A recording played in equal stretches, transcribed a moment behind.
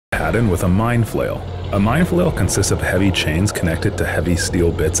pattern with a mine flail. A mine flail consists of heavy chains connected to heavy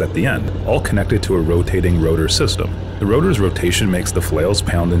steel bits at the end, all connected to a rotating rotor system. The rotor's rotation makes the flails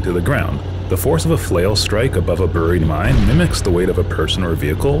pound into the ground. The force of a flail strike above a buried mine mimics the weight of a person or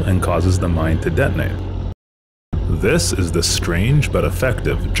vehicle and causes the mine to detonate. This is the strange but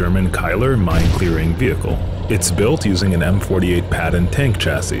effective German Keiler mine-clearing vehicle. It's built using an M48 Patton tank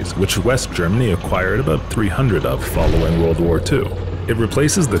chassis, which West Germany acquired about 300 of following World War II. It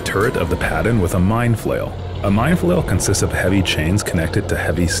replaces the turret of the Patton with a mine flail. A mine flail consists of heavy chains connected to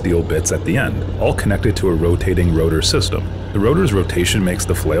heavy steel bits at the end, all connected to a rotating rotor system. The rotor's rotation makes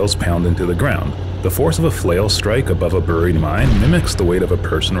the flails pound into the ground. The force of a flail strike above a buried mine mimics the weight of a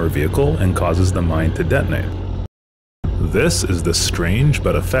person or vehicle and causes the mine to detonate. This is the strange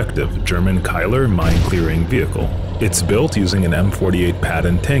but effective German Keiler mine-clearing vehicle. It's built using an M48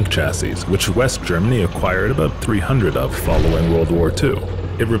 Patton tank chassis, which West Germany acquired about 300 of following World War II.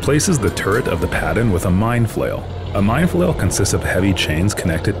 It replaces the turret of the Patton with a mine flail. A mine flail consists of heavy chains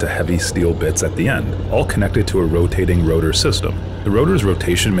connected to heavy steel bits at the end, all connected to a rotating rotor system. The rotor's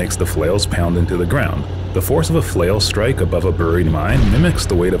rotation makes the flails pound into the ground. The force of a flail strike above a buried mine mimics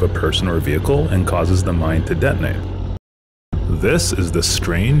the weight of a person or vehicle and causes the mine to detonate. This is the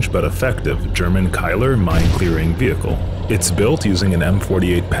strange but effective German Keiler mine-clearing vehicle. It's built using an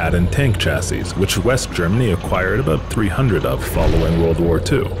M48 Patton tank chassis, which West Germany acquired about 300 of following World War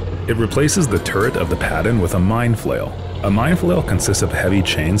II. It replaces the turret of the Patton with a mine flail. A mine flail consists of heavy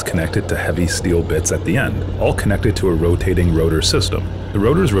chains connected to heavy steel bits at the end, all connected to a rotating rotor system. The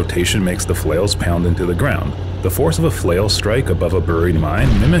rotor's rotation makes the flails pound into the ground. The force of a flail strike above a buried mine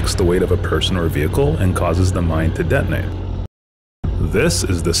mimics the weight of a person or vehicle and causes the mine to detonate. This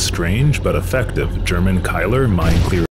is the strange but effective German Keiler mine-clearing